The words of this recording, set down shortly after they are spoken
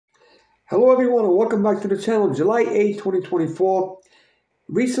Hello everyone and welcome back to the channel. July 8, 2024.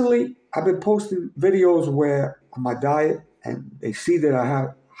 Recently, I've been posting videos where on my diet and they see that I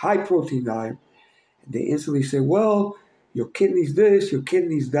have high protein diet. And they instantly say, well, your kidneys this, your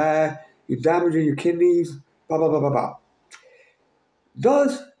kidneys that, you're damaging your kidneys, blah, blah, blah, blah, blah.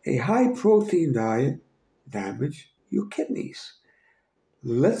 Does a high protein diet damage your kidneys?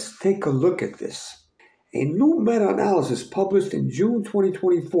 Let's take a look at this. A new meta-analysis published in June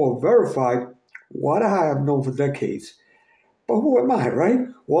 2024 verified what I have known for decades. But who am I, right?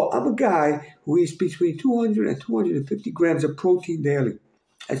 Well, I'm a guy who eats between 200 and 250 grams of protein daily.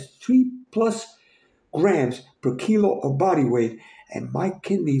 That's 3+ grams per kilo of body weight, and my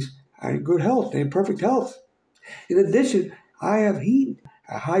kidneys are in good health, they're in perfect health. In addition, I have eaten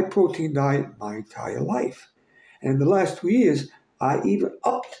a high protein diet my entire life. And in the last 2 years, I even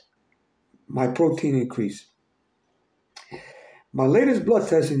upped my protein increase. My latest blood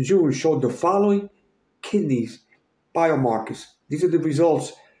test in June showed the following kidneys biomarkers. These are the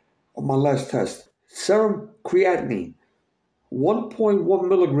results of my last test. Serum creatinine, 1.1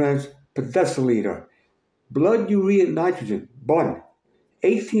 milligrams per deciliter. Blood urea nitrogen, BUN,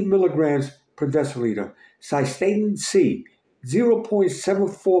 18 milligrams per deciliter. Cystatin C,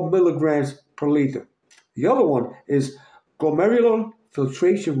 0.74 milligrams per liter. The other one is glomerular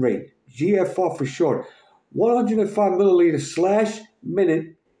filtration rate, GFR for short, 105 milliliters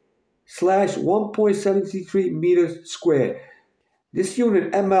 /minute /1.73 meters squared. This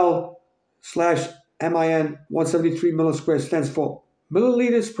unit, ml/min 173 millisquared, stands for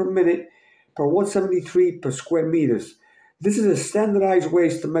milliliters per minute per 173 per square meters. This is a standardized way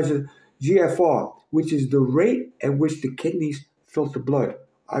to measure GFR, which is the rate at which the kidneys filter blood.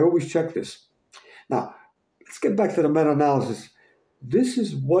 I always check this. Now, let's get back to the meta-analysis. This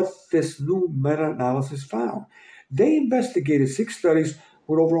is what this new meta-analysis found. They investigated 6 studies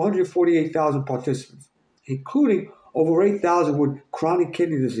with over 148,000 participants, including over 8,000 with chronic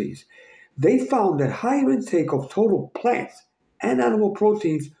kidney disease. They found that higher intake of total plant and animal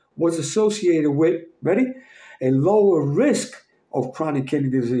proteins was associated with, ready, a lower risk of chronic kidney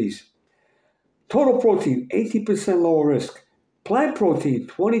disease. Total protein, 18% lower risk. Plant protein,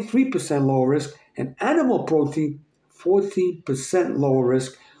 23% lower risk. And animal protein, 14% lower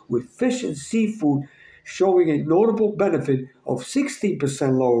risk, with fish and seafood showing a notable benefit of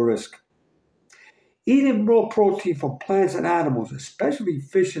 16% lower risk. Eating more protein from plants and animals, especially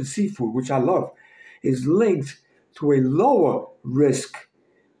fish and seafood, which I love, is linked to a lower risk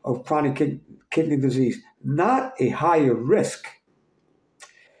of chronic kidney disease, not a higher risk.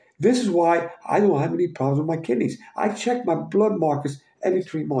 This is why I don't have any problems with my kidneys. I check my blood markers every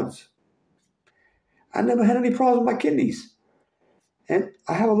 3 months. I never had any problems with my kidneys. And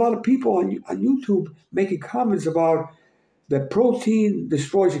I have a lot of people on YouTube making comments about that protein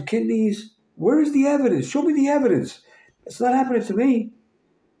destroys your kidneys. Where is the evidence? Show me the evidence. It's not happening to me.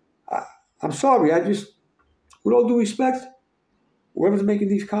 I'm sorry. With all due respect, whoever's making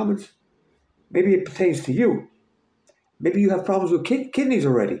these comments, maybe it pertains to you. Maybe you have problems with kidneys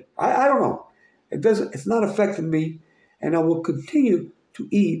already. I don't know. It's not affecting me, and I will continue to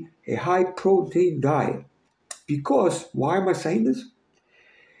eat a high protein diet. Because, why am I saying this?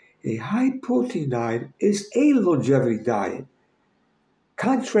 A high protein diet is a longevity diet.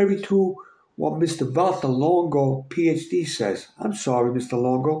 Contrary to what Mr. Walter Longo, PhD, says. I'm sorry, Mr.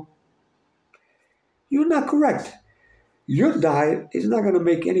 Longo. You're not correct. Your diet is not going to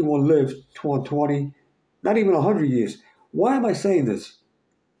make anyone live 20, not even 100 years. Why am I saying this?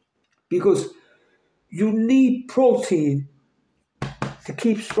 Because you need protein to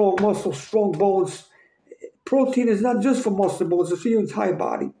keep strong muscles, strong bones. Protein is not just for muscle bones, it's for your entire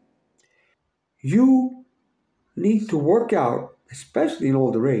body. You need to work out, especially in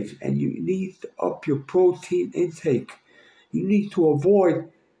older age, and you need to up your protein intake. You need to avoid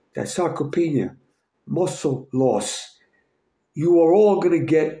that sarcopenia, muscle loss. You are all going to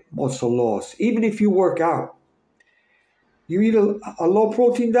get muscle loss, even if you work out. You eat a low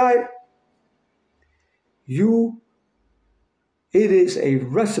protein diet, it is a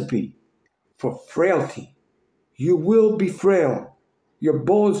recipe for frailty. You will be frail. Your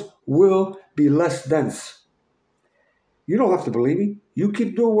bones will be less dense. You don't have to believe me. You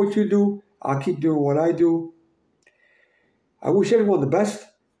keep doing what you do. I'll keep doing what I do. I wish everyone the best.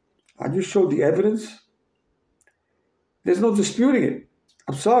 I just showed the evidence. There's no disputing it.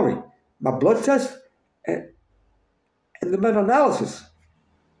 I'm sorry. My blood test and the meta-analysis.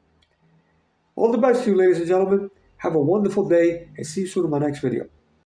 All the best to you, ladies and gentlemen. Have a wonderful day and see you soon in my next video.